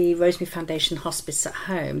work with the Rosemary Foundation Hospice at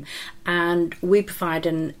Home, and we provide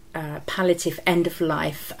an palliative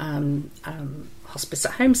end-of-life hospice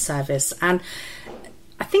at home service. And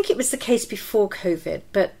I think it was the case before COVID,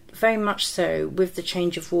 but very much so with the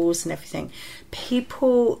change of rules and everything.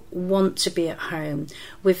 People want to be at home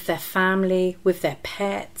with their family, with their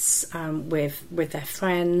pets, with their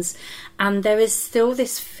friends, and there is still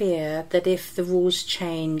this fear that if the rules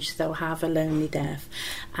change, they'll have a lonely death.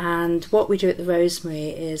 And what we do at the Rosemary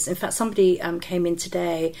is, in fact, somebody came in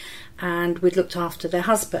today, and we'd looked after her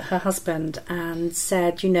husband, and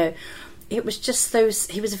said, it was just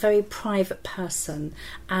he was a very private person,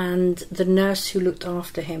 and the nurse who looked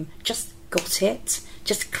after him just got it,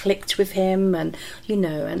 just clicked with him, and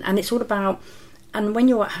and it's all about, and when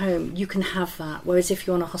you're at home you can have that, whereas if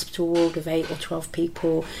you're on a hospital ward with 8 or 12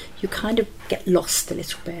 people, you kind of get lost a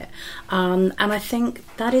little bit, and I think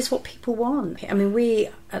that is what people want. I mean, we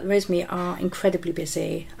at Rosemary are incredibly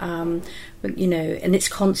busy, and it's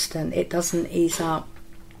constant, it doesn't ease up.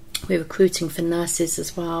 We're recruiting for nurses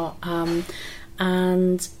as well, and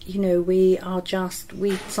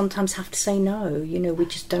we sometimes have to say no. We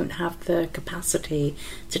just don't have the capacity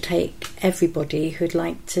to take everybody who'd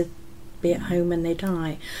like to be at home when they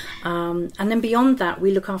die, and then beyond that,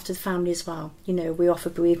 we look after the family as well. We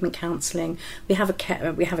offer bereavement counselling. We have a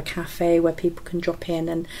cafe where people can drop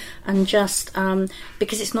in and just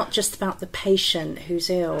because it's not just about the patient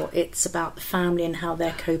who's ill, it's about the family and how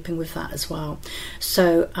they're coping with that as well.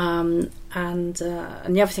 So and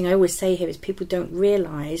the other thing I always say here is, people don't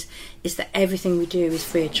realise is that everything we do is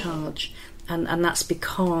free of charge. And that's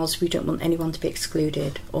because we don't want anyone to be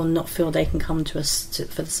excluded or not feel they can come to us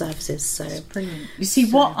for the services. So that's brilliant. You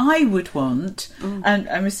see, what I would want, and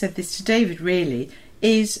I said this to David really,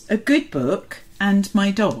 is a good book and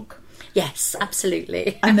my dog. Yes,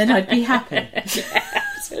 absolutely. And then I'd be happy. Yeah,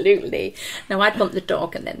 absolutely. No, I'd want the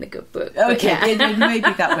dog and then the good book. Okay,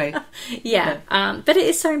 maybe that way. Yeah, but it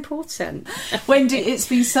is so important. Wendy, it's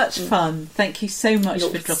been such fun. Thank you so much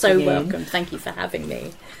for dropping in. You're so welcome. Thank you for having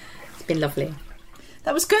me. It's been lovely.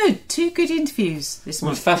 That was good. 2 good interviews this month.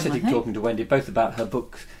 It was fascinating talking to Wendy, both about her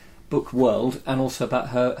book world and also about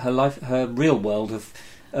her life, her real world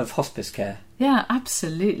of hospice care. Yeah,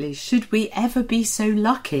 absolutely. Should we ever be so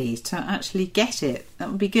lucky to actually get it? That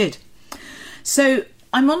would be good. So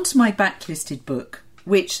I'm on to my backlisted book,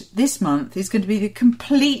 which this month is going to be the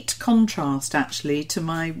complete contrast, actually, to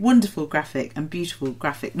my wonderful graphic and beautiful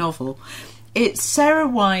graphic novel. It's Sarah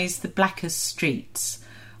Wise' The Blackest Streets.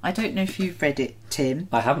 I don't know if you've read it, Tim.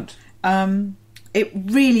 I haven't. It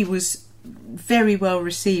really was very well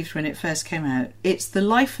received when it first came out. It's the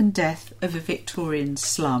life and death of a Victorian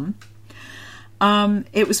slum.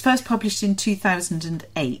 It was first published in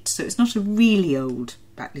 2008, so it's not a really old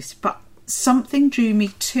backlist, but something drew me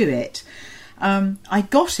to it. I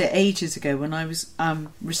got it ages ago when I was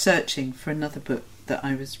researching for another book that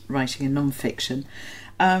I was writing, a non-fiction.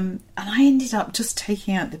 And I ended up just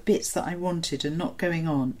taking out the bits that I wanted and not going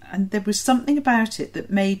on. And there was something about it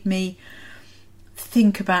that made me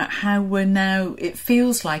think about how we're now, it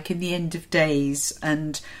feels like in the end of days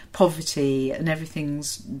and poverty and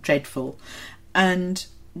everything's dreadful. And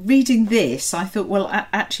reading this, I thought, well,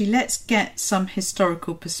 actually, let's get some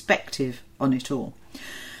historical perspective on it all.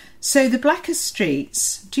 So the Blackest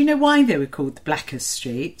Streets, do you know why they were called the Blackest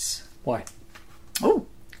Streets? Why? Oh,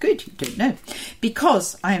 good, you don't know.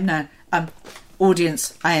 Because I am now,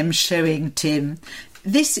 audience, I am showing Tim.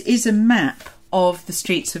 This is a map of the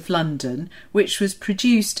streets of London, which was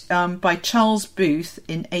produced by Charles Booth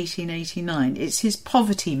in 1889. It's his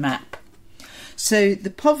poverty map. So the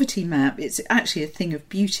poverty map, it's actually a thing of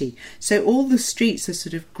beauty. So all the streets are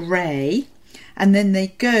sort of grey, and then they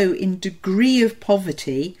go in degree of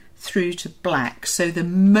poverty through to black. So the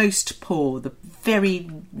most poor, the very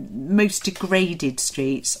most degraded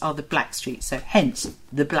streets are the black streets. So hence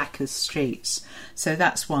the Blackest Streets. So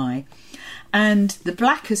that's why. And the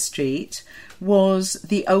Blackest Street was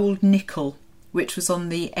the old Nickel, which was on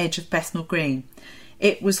the edge of Bethnal Green.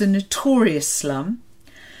 It was a notorious slum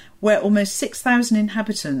where almost 6,000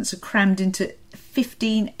 inhabitants are crammed into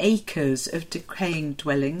 15 acres of decaying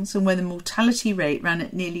dwellings, and where the mortality rate ran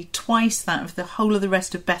at nearly twice that of the whole of the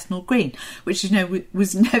rest of Bethnal Green, which,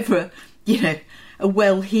 was never, a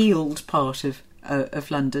well-heeled part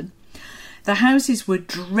of London. The houses were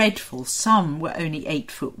dreadful. Some were only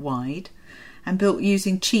 8 foot wide and built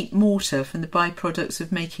using cheap mortar from the byproducts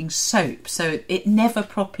of making soap, so it never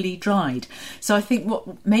properly dried. So I think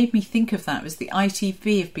what made me think of that was the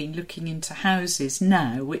ITV have been looking into houses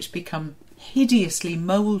now which become hideously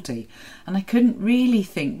mouldy, and I couldn't really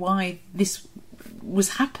think why this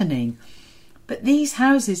was happening. But these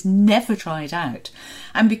houses never dried out,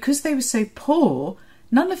 and because they were so poor,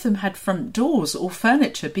 none of them had front doors or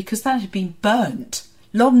furniture because that had been burnt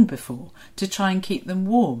long before to try and keep them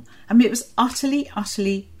warm. I mean, it was utterly,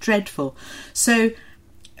 utterly dreadful. So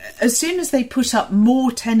as soon as they put up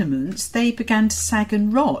more tenements, they began to sag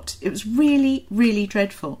and rot. It was really, really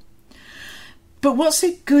dreadful. But what's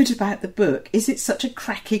so good about the book is it's such a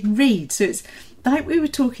cracking read. So it's like we were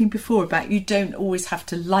talking before about, you don't always have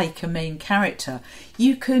to like a main character.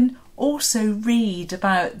 You can also read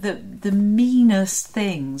about the meanest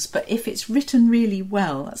things, but if it's written really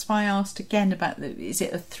well, that's why I asked again about is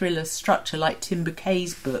it a thriller structure like Tim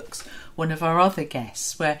Bouquet's books, one of our other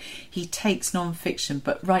guests, where he takes non-fiction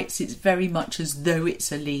but writes it very much as though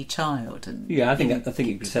it's a Lee Child. And I think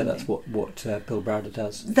you could say that's what Bill Browder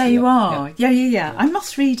does. There you are. Yeah. I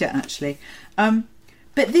must read it actually. But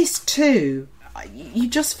this too, you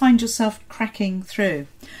just find yourself cracking through.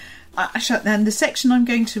 Then the section I'm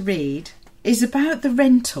going to read is about the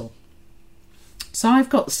rental. So I've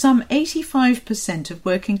got some 85% of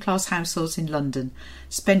working class households in London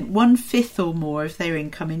spent 1/5 or more of their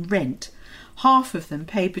income in rent. Half of them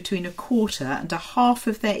paid between 1/4 and 1/2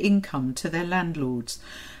 of their income to their landlords.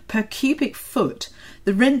 Per cubic foot,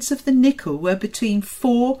 the rents of the Nickel were between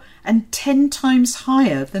 4 and 10 times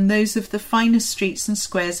higher than those of the finest streets and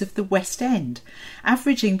squares of the West End,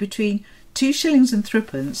 averaging between 2 shillings and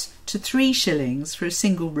 3pence to 3 shillings for a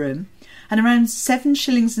single room, and around 7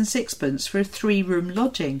 shillings and 6pence for a 3-room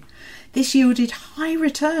lodging. This yielded high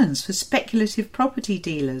returns for speculative property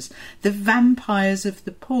dealers, the vampires of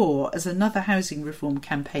the poor, as another housing reform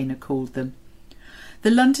campaigner called them.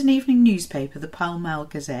 The London evening newspaper, the Pall Mall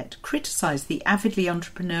Gazette, criticised the avidly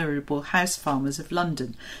entrepreneurial house farmers of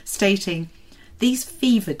London, stating, "These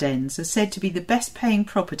fever dens are said to be the best paying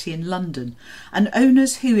property in London, and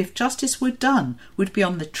owners who, if justice were done, would be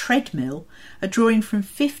on the treadmill, are drawing from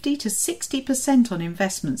 50 to 60% on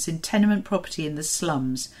investments in tenement property in the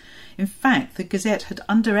slums." In fact, the Gazette had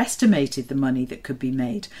underestimated the money that could be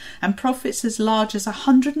made, and profits as large as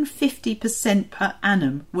 150% per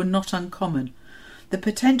annum were not uncommon. The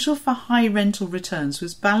potential for high rental returns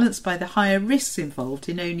was balanced by the higher risks involved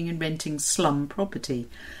in owning and renting slum property.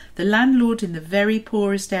 The landlord in the very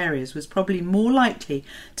poorest areas was probably more likely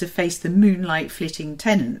to face the moonlight flitting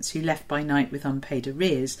tenants who left by night with unpaid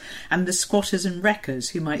arrears, and the squatters and wreckers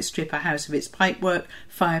who might strip a house of its pipework,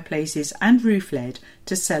 fireplaces and roof lead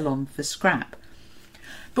to sell on for scrap.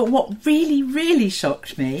 But what really, really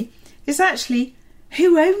shocked me is actually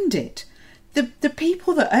who owned it. The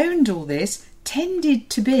people that owned all this tended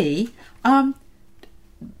to be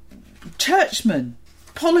churchmen,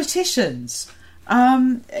 politicians.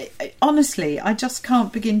 Honestly, I just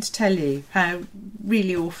can't begin to tell you how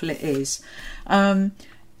really awful it is. But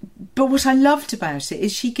what I loved about it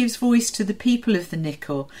is she gives voice to the people of the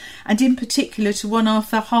Nickel, and in particular to one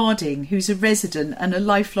Arthur Harding, who's a resident and a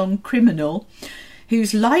lifelong criminal,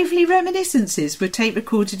 whose lively reminiscences were tape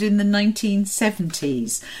recorded in the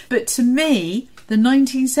 1970s. But to me, the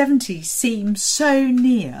 1970s seem so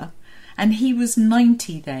near, and he was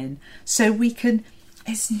 90 then, so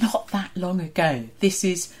it's not that long ago. This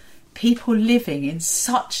is people living in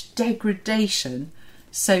such degradation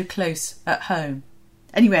so close at home.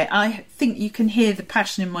 Anyway, I think you can hear the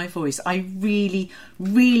passion in my voice. I really,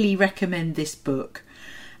 really recommend this book,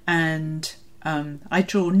 and I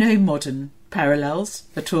draw no modern parallels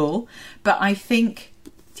at all, but I think,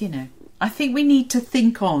 I think we need to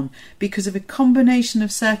think on because of a combination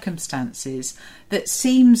of circumstances that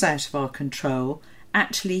seems out of our control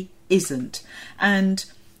actually isn't. And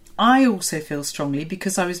I also feel strongly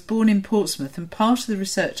because I was born in Portsmouth, and part of the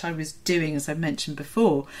research I was doing, as I mentioned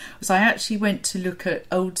before, was I actually went to look at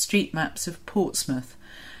old street maps of Portsmouth.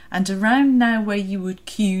 And around now where you would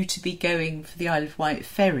queue to be going for the Isle of Wight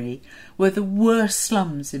ferry were the worst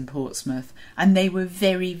slums in Portsmouth, and they were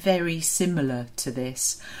very, very similar to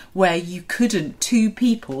this, where two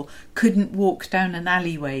people couldn't walk down an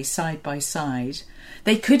alleyway side by side.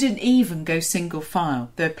 They couldn't even go single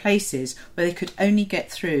file. There are places where they could only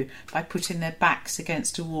get through by putting their backs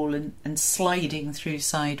against a wall and sliding through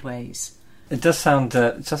sideways. It does sound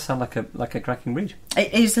like a cracking read.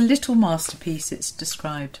 It is a little masterpiece, it's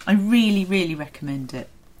described. I really, really recommend it.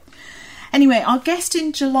 Anyway, our guest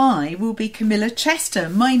in July will be Camilla Chester,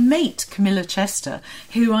 my mate Camilla Chester,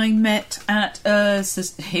 who I met at,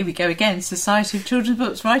 here we go again, Society of Children's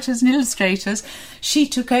Books Writers and Illustrators. She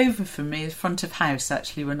took over from me as front of house,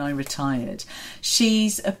 actually, when I retired.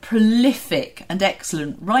 She's a prolific and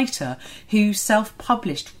excellent writer who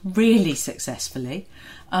self-published really successfully,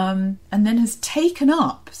 and then has taken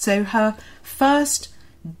up. So her first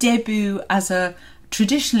debut as a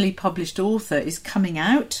traditionally published author is coming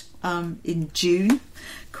out in June,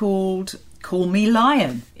 called Call Me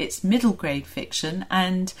Lion. It's middle grade fiction,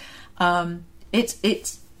 and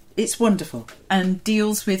it's wonderful and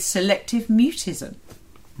deals with selective mutism.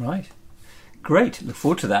 Right, great. Look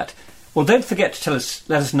forward to that. Well, don't forget to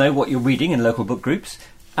let us know what you're reading in local book groups,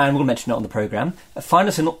 and we'll mention it on the programme. Find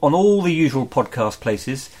us on all the usual podcast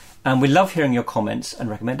places, and we love hearing your comments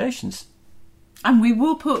and recommendations. And we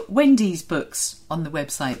will put Wendy's books on the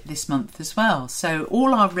website this month as well. So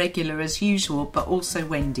all our regular as usual, but also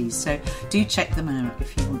Wendy's. So do check them out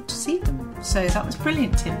if you want to see them. So that was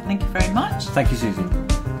brilliant, Tim. Thank you very much. Thank you, Susie.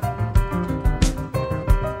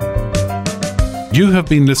 You have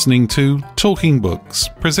been listening to Talking Books,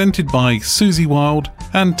 presented by Susie Wilde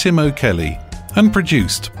and Tim O'Kelly, and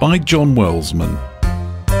produced by John Wellsman.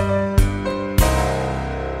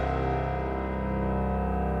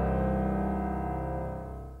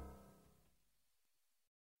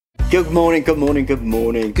 Good morning, good morning, good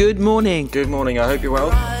morning. Good morning. Good morning, I hope you're well.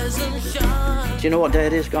 Do you know what day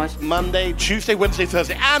it is, guys? Monday, Tuesday, Wednesday,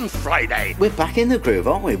 Thursday and Friday. We're back in the groove,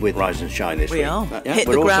 aren't we, with Rise and Shine this week? We are. Hit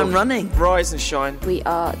the ground running. Rise and Shine. We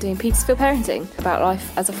are doing Petersfield Parenting, about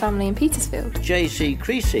life as a family in Petersfield. JC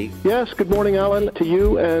Creasy. Yes, good morning, Alan, to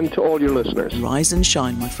you and to all your listeners. Rise and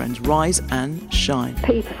shine, my friends. Rise and shine.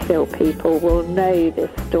 Petersfield people will know this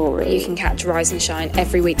story. You can catch Rise and Shine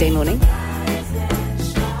every weekday morning.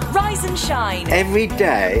 Rise and Shine. Every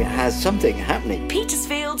day has something happening.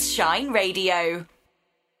 Petersfield's Shine Radio.